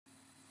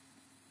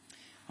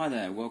Hi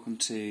there, welcome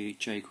to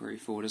jQuery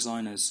for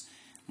Designers.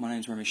 My name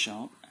is Remy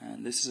Sharp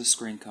and this is a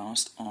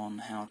screencast on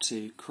how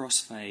to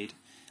crossfade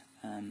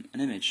an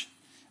image.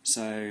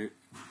 So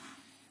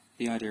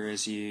the idea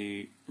is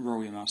you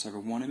roll your mouse over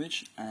one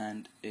image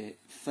and it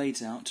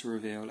fades out to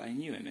reveal a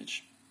new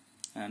image.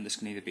 This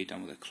can either be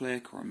done with a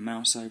click or a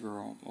mouse over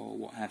or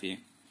what have you.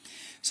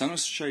 So I'm going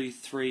to show you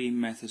three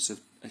methods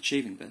of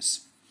achieving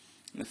this.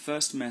 The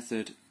first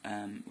method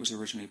was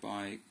originally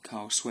by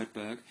Carl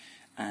Swedberg,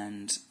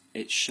 and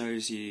it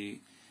shows you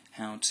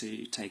how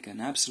to take an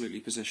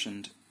absolutely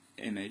positioned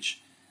image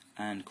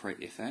and create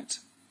the effect.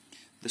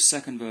 The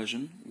second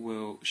version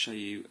will show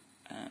you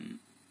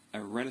a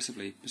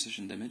relatively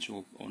positioned image,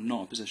 or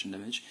not a positioned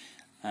image,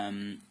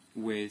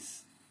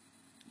 with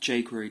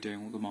jQuery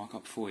doing all the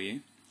markup for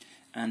you.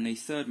 And the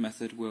third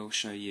method will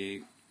show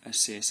you a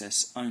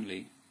CSS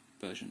only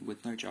version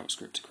with no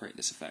JavaScript to create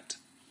this effect.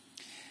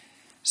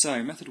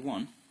 So, method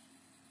 1.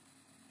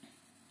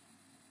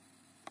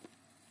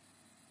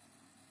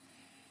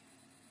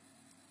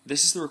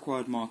 This is the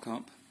required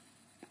markup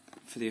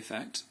for the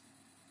effect.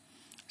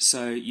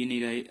 So you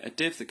need a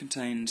div that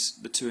contains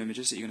the two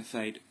images that you're going to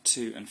fade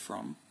to and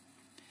from.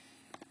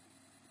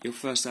 Your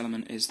first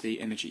element is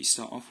the image that you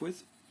start off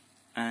with,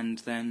 and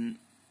then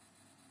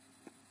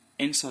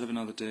inside of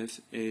another div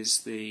is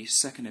the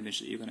second image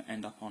that you're going to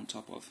end up on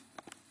top of.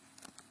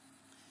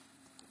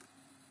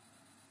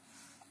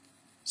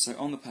 So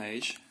on the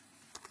page,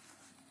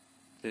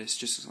 this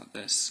just looks like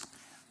this.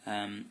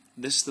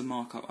 This is the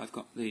markup I've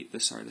got, the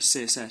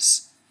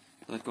CSS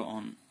that I've got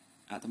on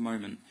at the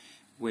moment,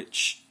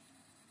 which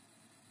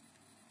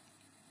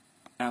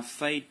our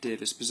fade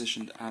div is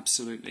positioned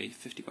absolutely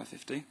 50 by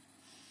 50,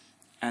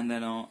 and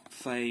then our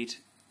fade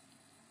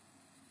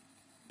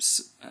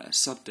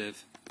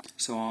subdiv,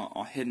 so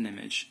our hidden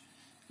image,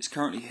 is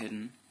currently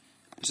hidden,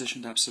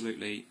 positioned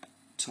absolutely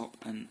top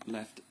and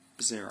left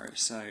 0.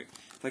 So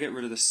if I get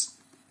rid of this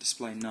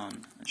display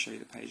none and show you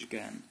the page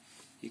again,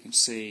 you can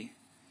see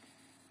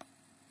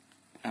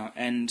our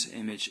end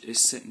image is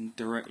sitting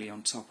directly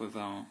on top of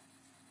our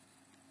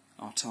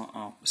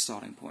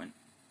starting point.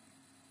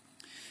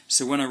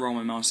 So when I roll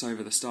my mouse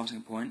over the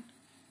starting point,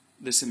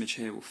 this image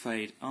here will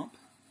fade up,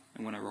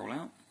 and when I roll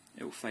out,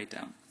 it will fade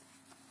down.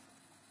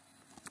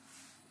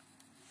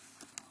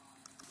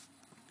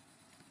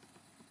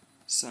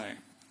 So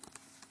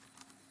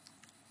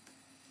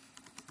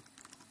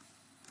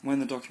when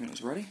the document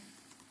is ready,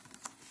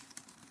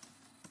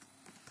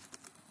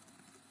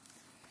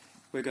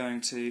 we're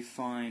going to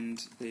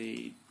find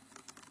the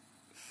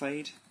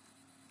fade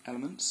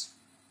elements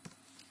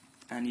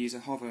and use a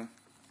hover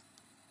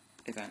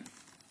event,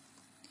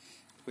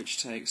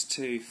 which takes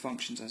two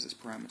functions as its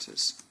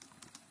parameters.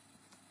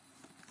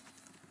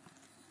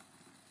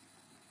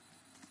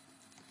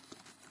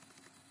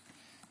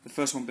 The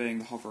first one being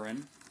the hover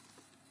in,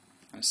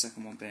 and the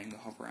second one being the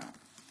hover out.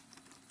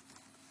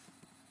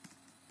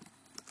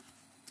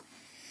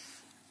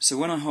 So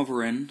when I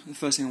hover in, the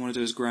first thing I want to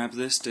do is grab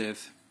this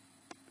div.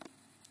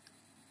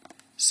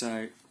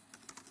 So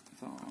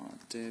var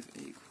div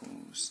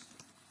equals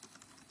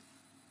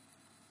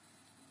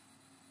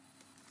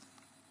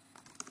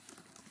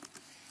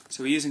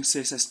so we're using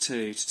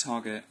CSS2 to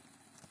target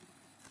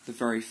the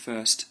very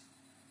first,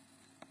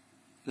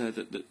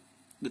 the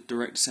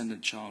direct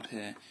descendant child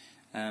here.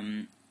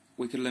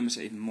 We could limit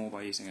it even more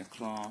by using a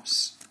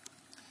class,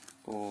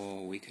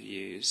 or we could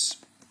use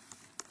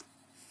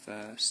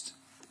first.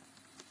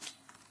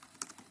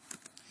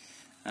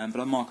 But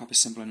our markup is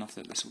simple enough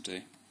that this will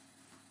do.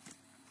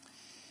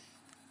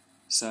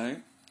 So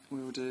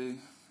we will do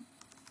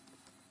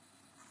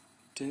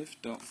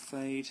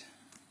div.fade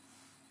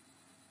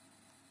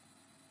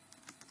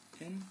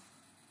in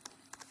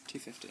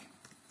 250.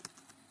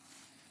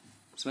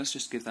 So let's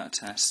just give that a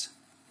test.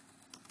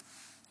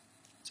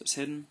 So it's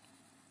hidden,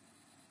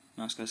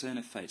 mouse goes in,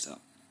 it fades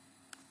up.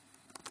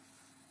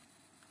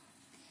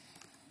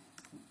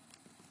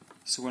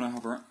 So when I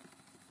hover out,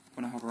 I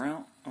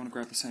want to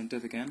grab the same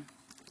div again,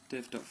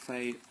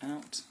 div.fade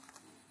out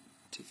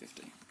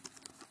 250.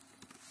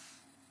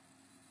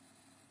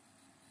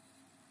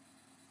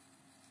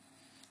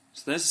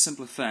 So there's a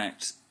simple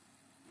effect.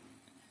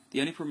 The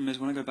only problem is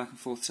when I go back and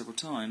forth several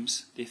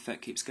times, the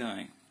effect keeps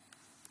going.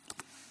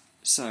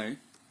 So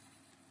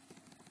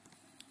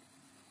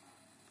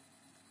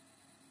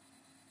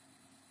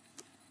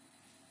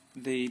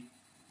the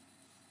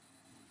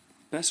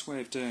best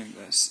way of doing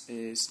this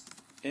is,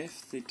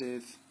 if the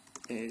div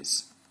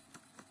is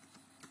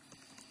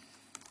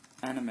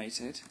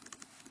animated,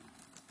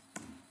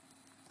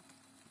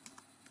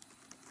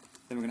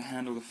 then we're going to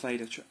handle the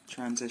fader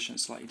transition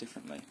slightly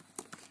differently.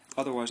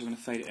 Otherwise we're going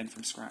to fade it in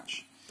from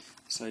scratch.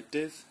 So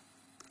div.stop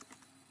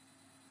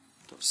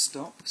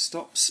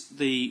stops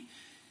the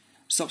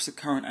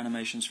current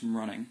animations from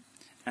running,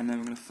 and then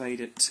we're going to fade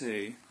it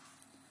to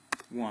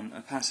 1,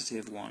 opacity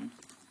of 1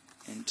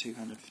 in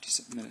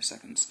 250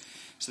 milliseconds.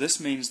 So this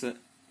means that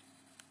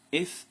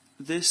if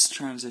this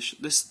transition,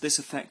 this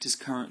effect is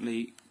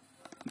currently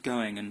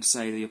going, and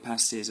say the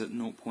opacity is at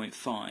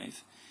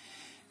 0.5,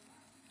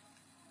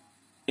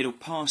 it'll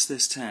pass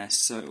this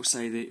test, so it will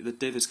say the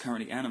div is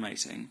currently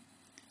animating,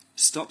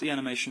 stop the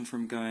animation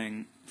from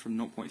going from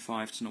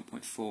 0.5 to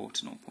 0.4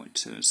 to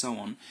 0.2 and so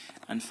on,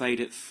 and fade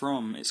it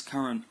from its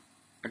current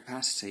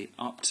opacity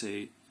up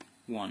to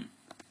 1.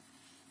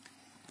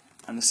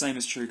 And the same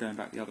is true going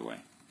back the other way.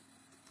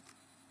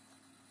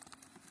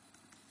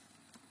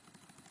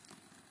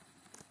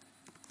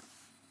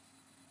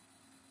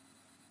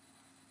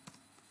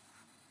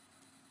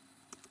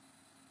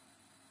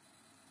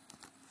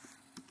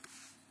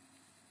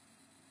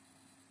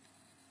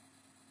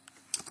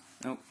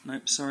 Oh, no,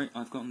 sorry,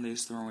 I've gotten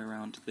these the wrong way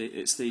around.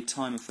 It's the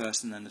timer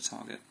first and then the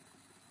target.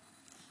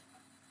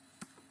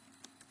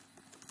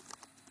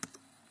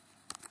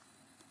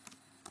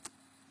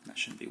 That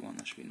shouldn't be 1,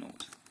 that should be 0.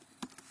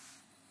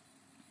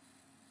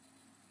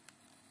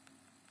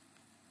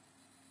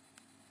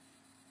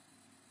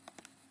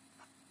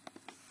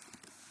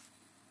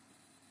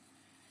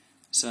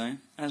 So,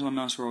 as my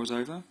mouse rolls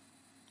over,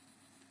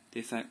 the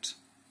effect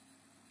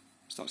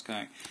starts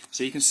going.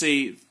 So you can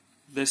see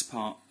this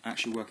part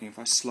actually working if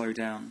I slow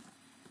down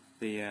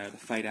the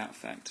fade out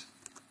effect.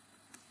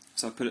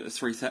 So I put it at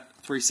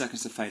 3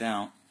 seconds to fade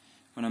out.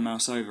 When I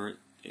mouse over it,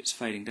 it's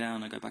fading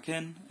down. I go back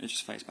in, it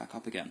just fades back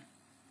up again.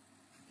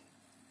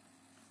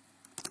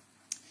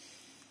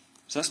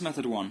 So that's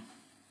method 1.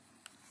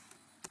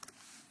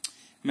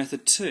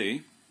 Method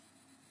 2,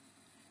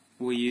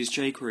 we use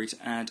jQuery to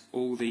add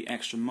all the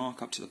extra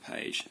markup to the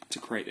page to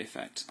create the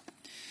effect.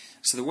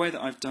 So the way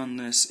that I've done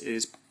this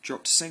is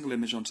dropped a single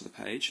image onto the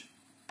page.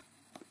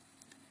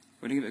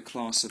 We're going to give it a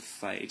class of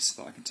fade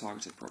so that I can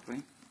target it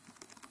properly.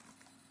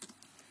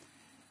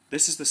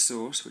 This is the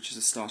source, which is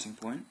the starting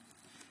point,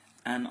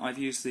 and I've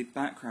used the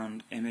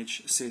background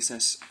image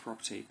CSS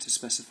property to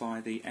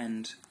specify the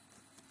end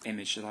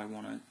image that I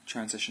want to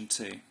transition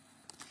to.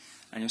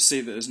 And you'll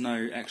see that there's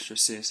no extra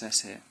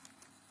CSS here.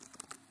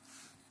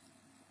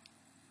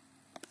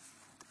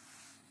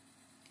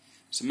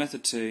 So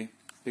method 2,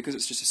 because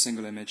it's just a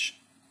single image,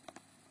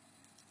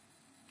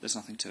 there's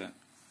nothing to it.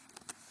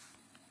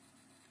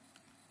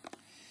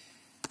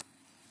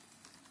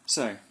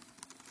 So,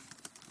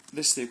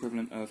 this is the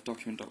equivalent of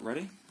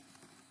document.ready,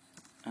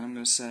 and I'm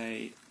going to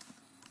say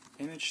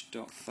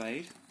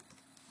image.fade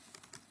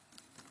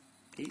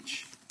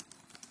each.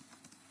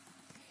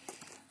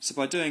 So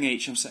by doing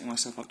each, I'm setting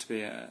myself up to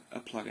be a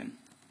plugin.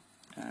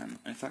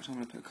 In fact, I'm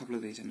going to put a couple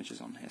of these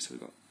images on here, so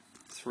we've got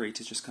 3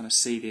 to just kind of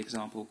see the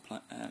example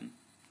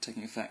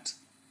taking effect.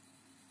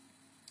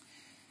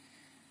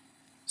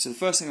 So the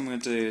first thing I'm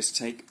going to do is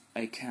take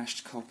a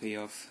cached copy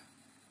of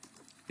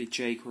the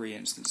jQuery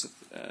instance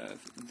of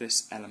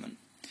this element,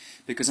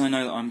 because I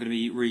know that I'm going to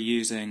be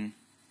reusing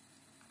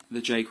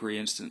the jQuery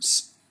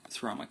instance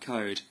throughout my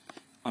code.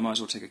 I might as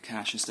well take a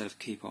cache instead of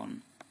keep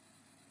on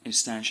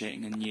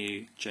instantiating a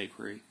new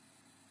jQuery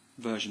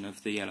version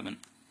of the element.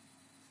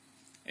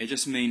 It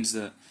just means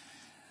that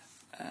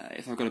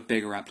if I've got a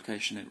bigger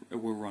application, it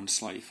will run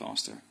slightly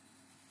faster.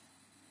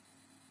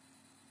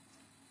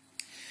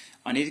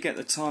 I need to get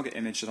the target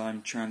image that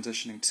I'm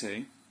transitioning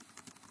to,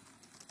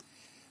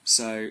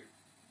 so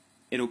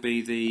it'll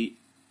be the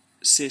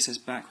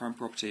CSS background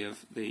property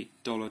of the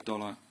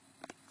 $$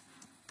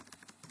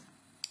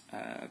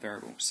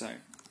 variable. So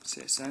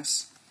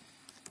CSS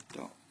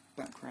dot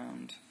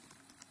background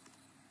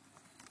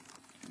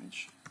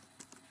image.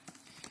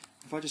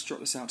 If I just drop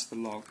this out to the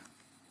log,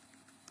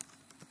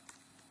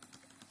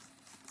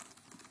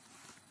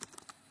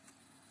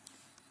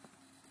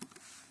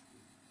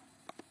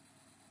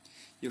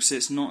 you'll see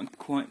it's not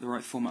quite the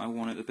right format I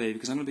want it to be,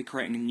 because I'm going to be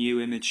creating a new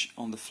image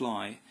on the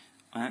fly.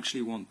 I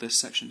actually want this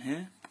section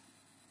here,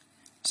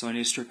 so I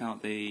need to strip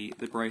out the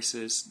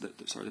braces,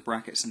 the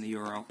brackets and the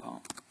URL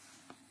part.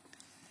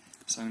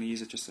 So I'm going to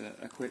use just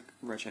a quick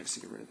regex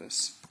to get rid of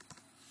this.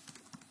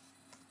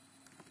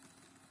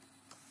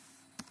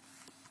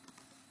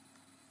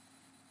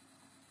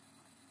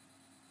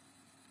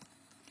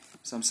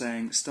 So I'm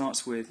saying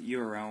starts with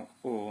URL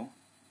or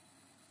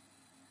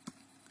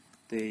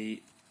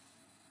the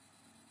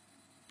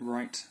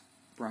right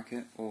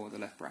bracket or the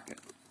left bracket.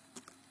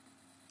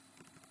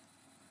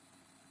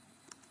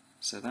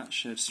 So that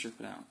should strip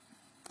it out.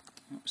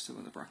 Oh, still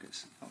got the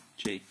brackets. Oh,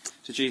 G.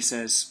 So G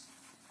says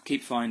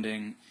keep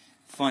finding,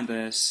 find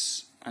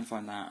this and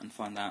find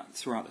that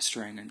throughout the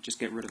string, and just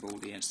get rid of all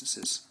the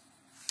instances.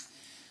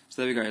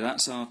 So there we go,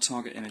 that's our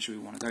target image we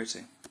want to go to.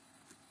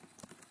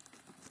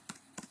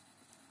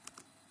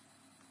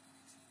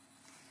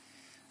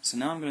 So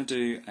now I'm going to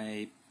do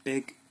a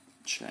big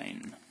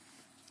chain.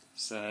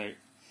 So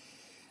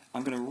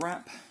I'm going to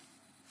wrap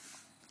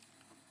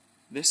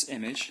this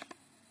image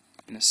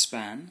in a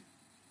span.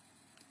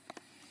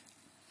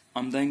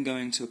 I'm then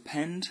going to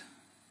append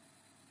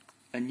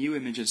a new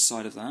image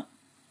inside of that,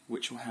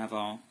 which will have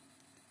our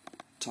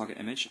target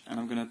image, and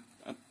I'm going to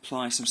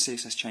apply some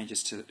CSS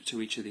changes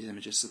to each of these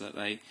images so that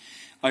they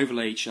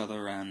overlay each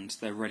other and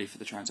they're ready for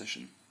the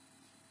transition.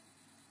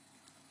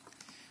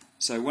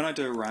 So when I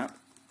do a wrap,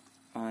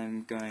 I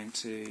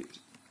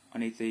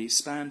need the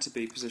span to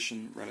be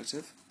position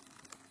relative,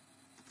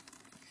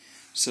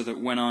 so that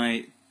when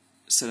I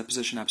set a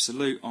position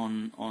absolute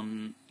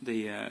on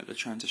the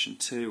transition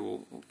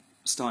to or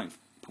starting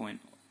point,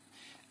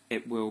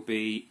 it will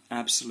be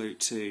absolute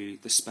to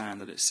the span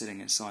that it's sitting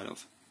inside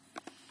of.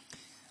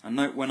 And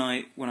note when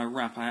I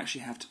wrap, I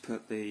actually have to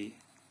put the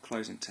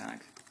closing tag.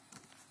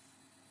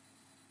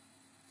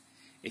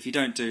 If you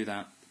don't do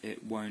that,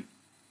 it won't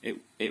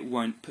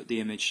put the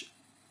image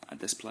at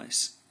this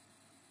place.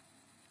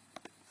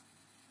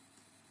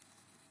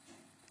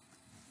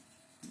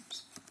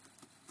 Oops.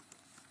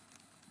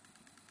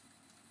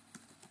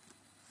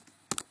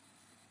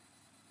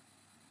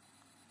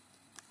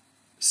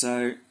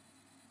 So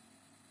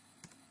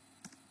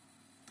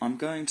I'm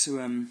going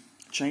to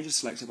change the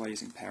selector by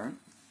using parent.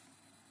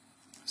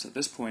 So at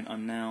this point,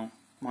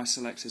 my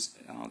selectors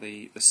are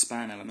the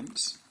span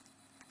elements.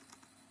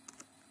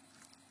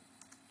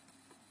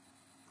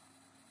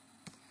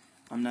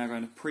 I'm now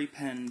going to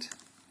prepend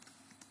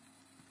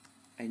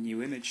a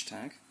new image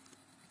tag.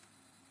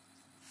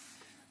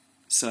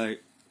 So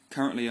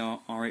currently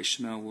our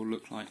HTML will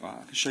look like,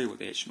 well, I can show you what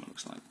the HTML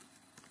looks like.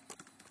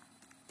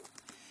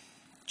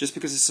 Just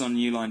because it's on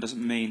new line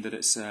doesn't mean that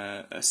it's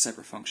a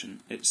separate function.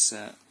 It's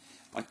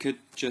I could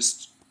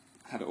just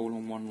have it all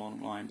on one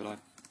long line, but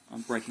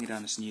I'm breaking it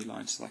down as new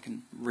line so I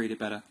can read it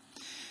better.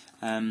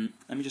 Let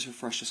me just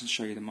refresh this and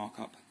show you the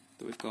markup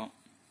that we've got.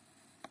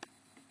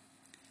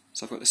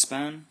 So I've got the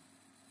span,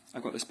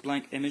 I've got this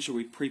blank image that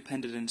we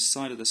prepended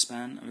inside of the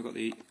span, and we've got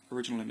the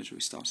original image that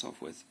we start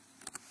off with.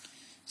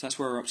 So that's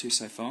where we're up to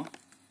so far.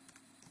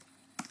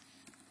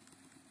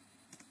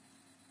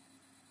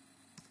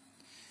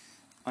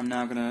 I'm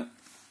now going to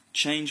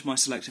change my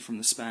selector from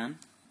the span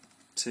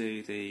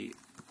to the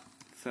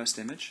first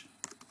image,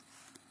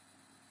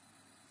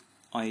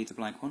 i.e. the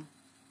blank one.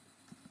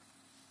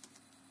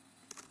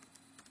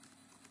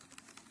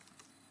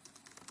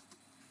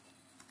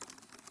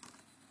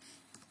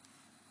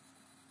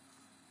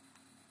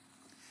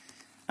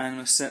 And I'm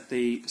going to set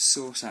the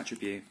source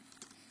attribute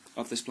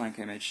of this blank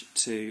image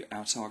to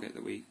our target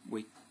that we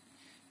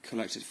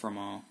collected from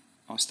our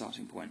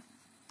starting point.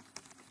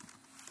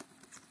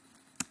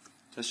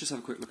 So let's just have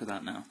a quick look at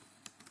that now.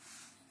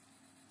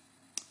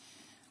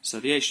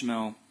 So the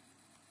HTML,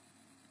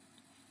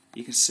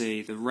 you can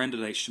see the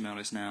rendered HTML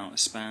is now a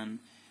span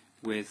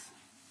with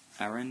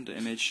our end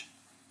image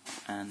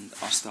and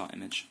our start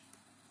image.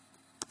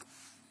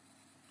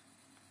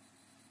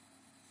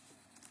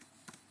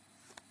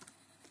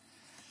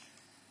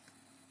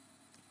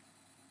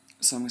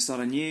 So I'm going to start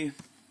a new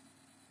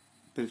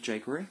bit of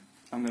jQuery.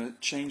 I'm going to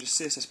change the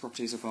CSS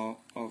properties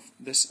of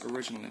this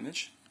original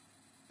image.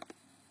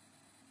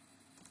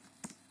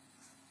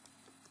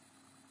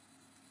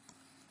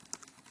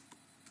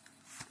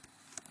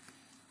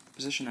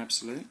 Position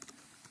absolute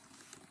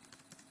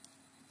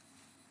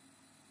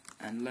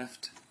and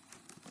left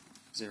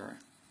 0.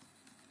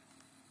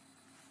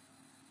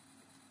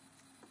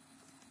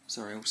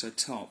 Sorry, also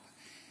top.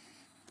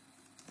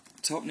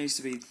 Top needs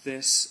to be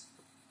this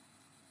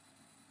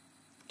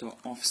dot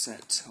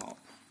offset top.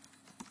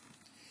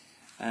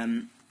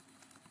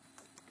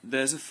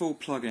 There's a full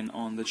plugin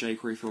on the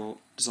jQuery for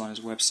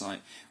Designers website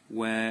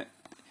where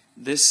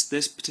this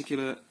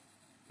particular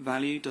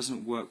value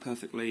doesn't work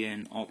perfectly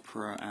in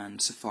Opera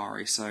and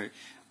Safari, so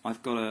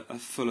I've got a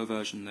fuller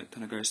version that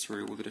kind of goes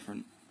through all the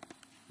different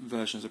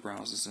versions of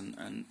browsers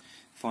and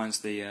finds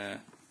the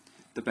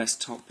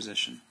best top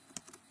position.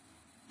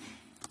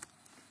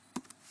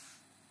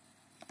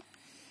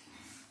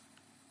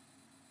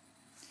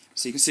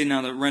 So you can see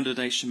now that rendered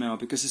HTML,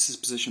 because this is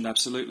positioned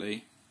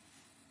absolutely,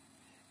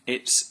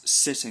 it's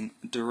sitting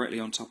directly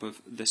on top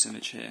of this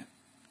image here.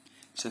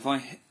 So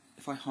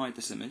if I hide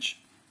this image,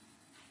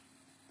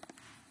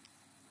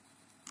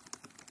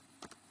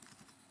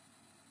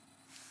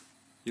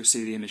 you'll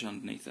see the image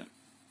underneath it.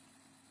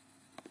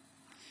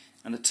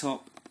 And the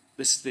top,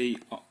 this is the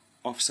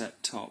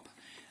offset top,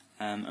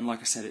 and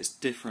like I said, it's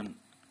different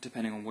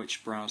depending on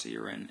which browser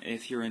you're in.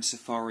 If you're in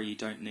Safari, you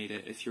don't need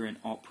it. If you're in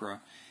Opera,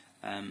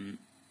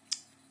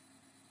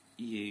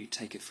 you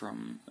take it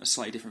from a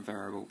slightly different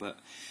variable. But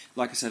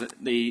like I said,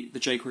 the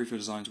jQuery for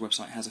Designs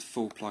website has a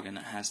full plugin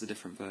that has the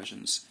different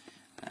versions.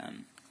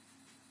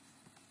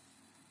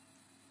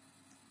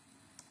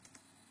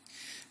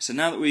 So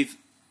now that we've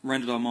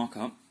rendered our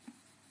markup,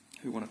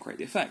 we want to create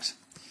the effect.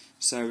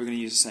 So we're going to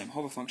use the same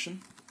hover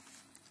function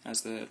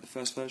as the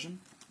first version.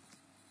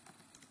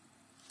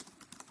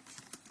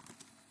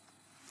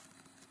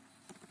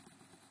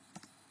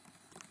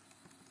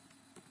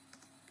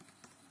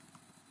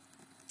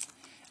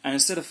 And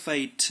instead of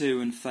fade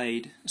in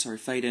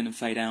and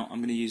fade out, I'm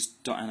going to use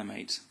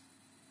 .animate.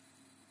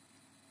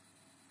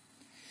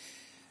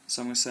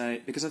 So I'm going to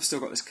say, because I've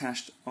still got this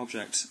cached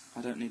object,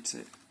 I don't need to.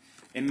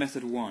 In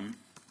method 1,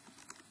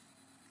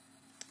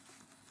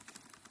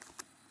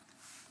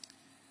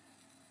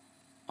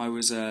 I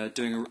was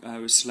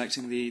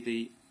selecting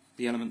the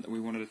element that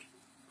we wanted to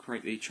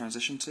create the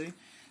transition to,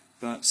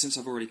 but since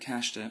I've already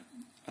cached it,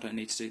 I don't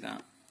need to do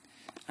that.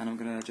 And I'm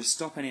going to just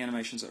stop any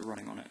animations that are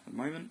running on it at the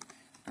moment,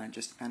 and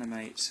just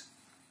animate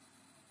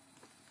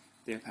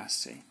the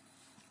opacity.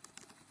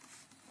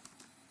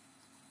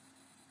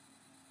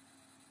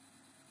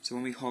 So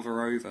when we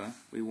hover over,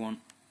 we want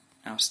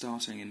our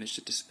starting image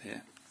to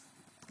disappear.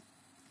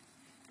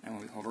 And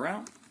when we hover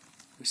out,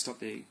 we stop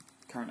the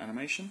current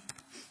animation,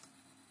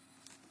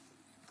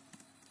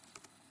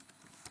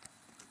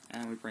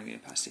 and we bring the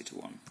opacity to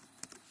 1.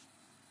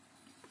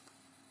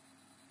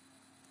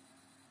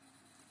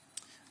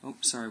 Oh,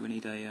 sorry, we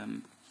need a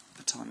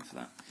timer for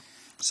that.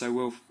 So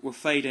we'll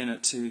fade in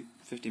at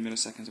 250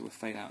 milliseconds, and we'll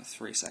fade out at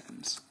 3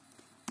 seconds.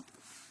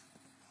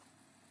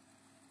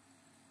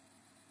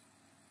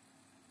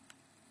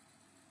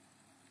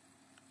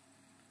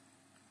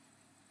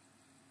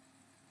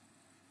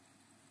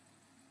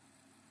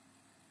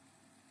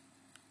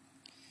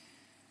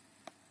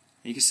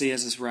 You can see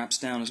as this wraps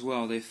down as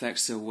well, the effect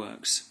still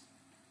works.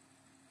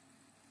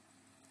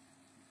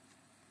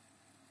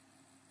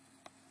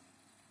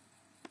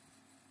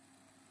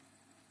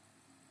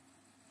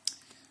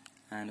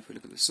 And if we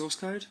look at the source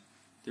code,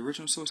 the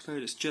original source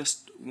code is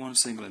just one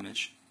single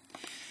image.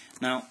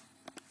 Now,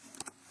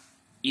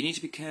 you need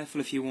to be careful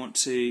if you want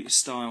to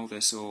style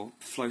this or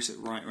float it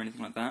right or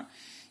anything like that.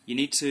 You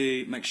need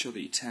to make sure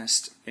that you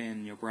test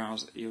in your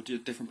browser, your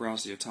different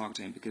browsers you're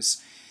targeting,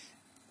 because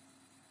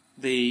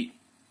the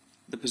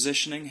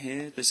positioning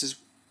here, this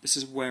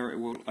is where it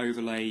will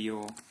overlay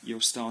your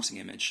starting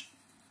image.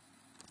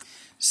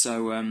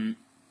 So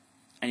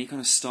any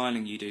kind of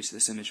styling you do to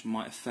this image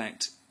might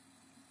affect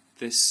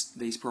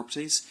these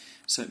properties.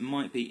 So it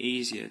might be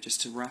easier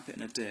just to wrap it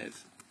in a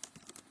div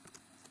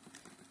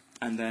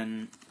and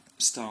then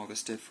style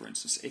this div, for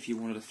instance, if you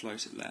wanted to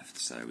float it left.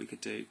 So we could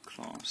do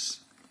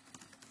class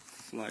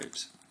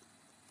float,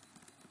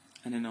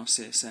 and in our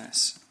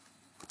CSS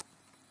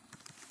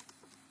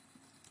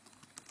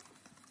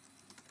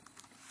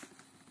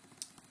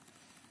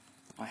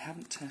I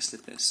haven't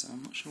tested this, so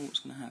I'm not sure what's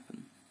going to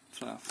happen.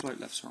 Float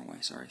left's the wrong way,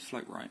 sorry,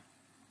 float right.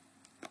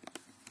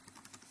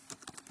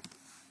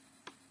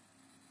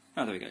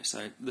 Oh, there we go.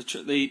 So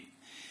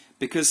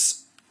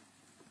because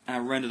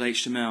our rendered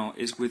HTML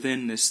is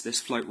within this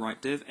float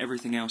right div,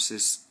 everything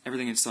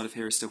inside of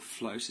here is still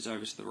floated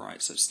over to the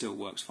right, so it still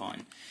works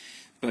fine.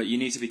 But you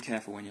need to be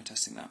careful when you're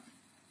testing that.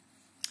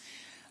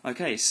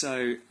 Okay,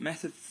 so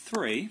method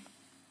 3,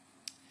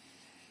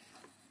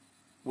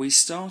 we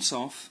start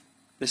off.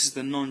 This is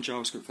the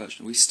non-JavaScript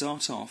version. We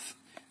start off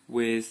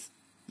with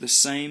the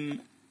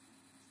same,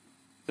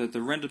 the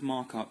rendered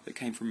markup that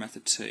came from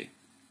method 2.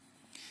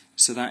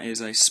 So that is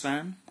a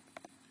span,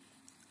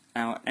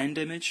 our end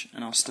image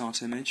and our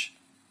start image,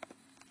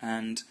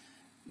 and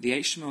the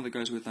HTML that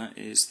goes with that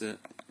is that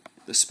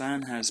the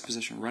span has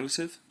position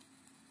relative,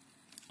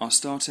 our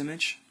start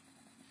image,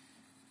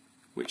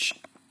 which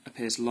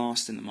appears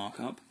last in the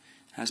markup,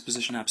 has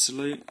position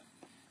absolute,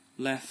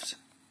 left,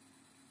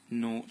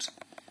 0,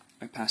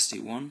 opacity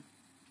 1,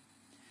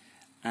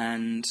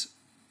 and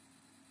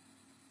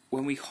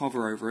when we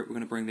hover over it, we're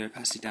going to bring the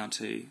opacity down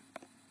to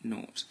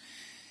 0.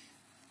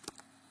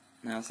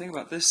 Now the thing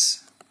about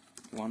this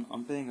one,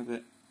 I'm being a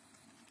bit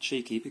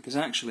cheeky because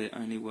actually it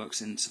only works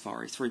in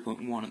Safari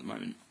 3.1 at the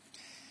moment.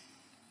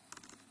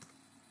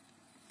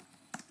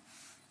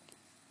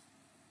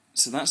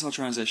 So that's our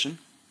transition.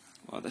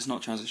 Well, that's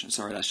not transition,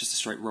 sorry, that's just a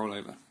straight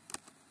rollover.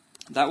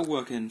 That will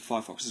work in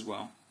Firefox as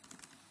well.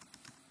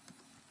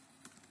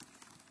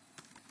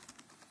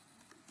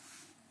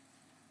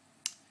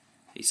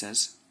 He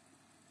says.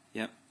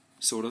 Yep,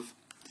 sort of.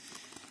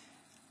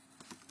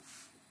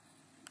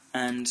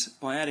 And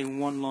by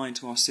adding one line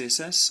to our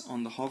CSS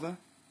on the hover,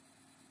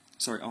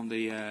 sorry, on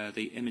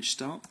the image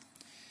start,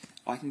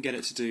 I can get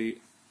it to do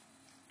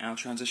our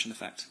transition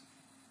effect.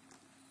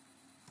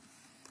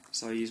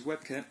 So I use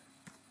WebKit,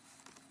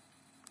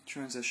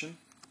 transition,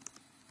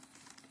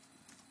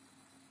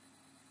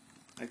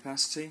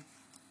 opacity,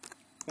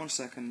 1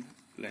 second,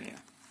 linear.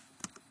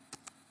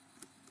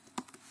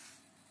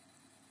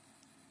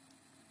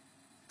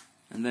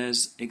 And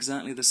there's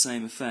exactly the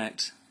same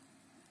effect,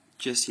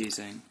 just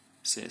using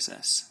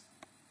CSS.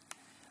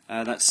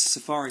 That's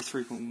Safari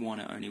 3.1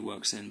 it only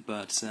works in,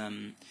 but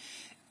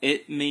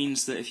it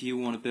means that if you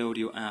want to build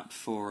your app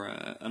for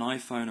an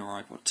iPhone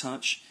or iPod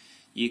Touch,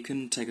 you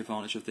can take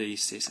advantage of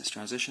these CSS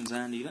transitions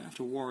and you don't have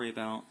to worry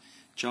about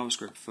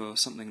JavaScript for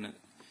something that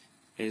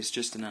is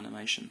just an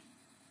animation.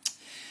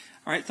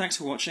 Alright, thanks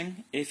for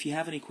watching. If you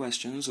have any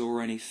questions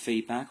or any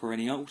feedback or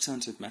any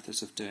alternative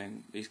methods of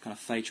doing these kind of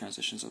fade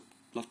transitions, I'd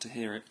love to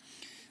hear it.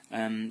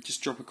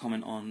 Just drop a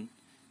comment on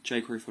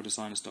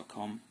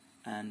jqueryfordesigners.com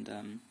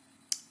and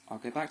I'll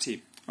get back to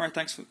you. Alright,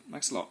 thanks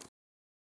a lot.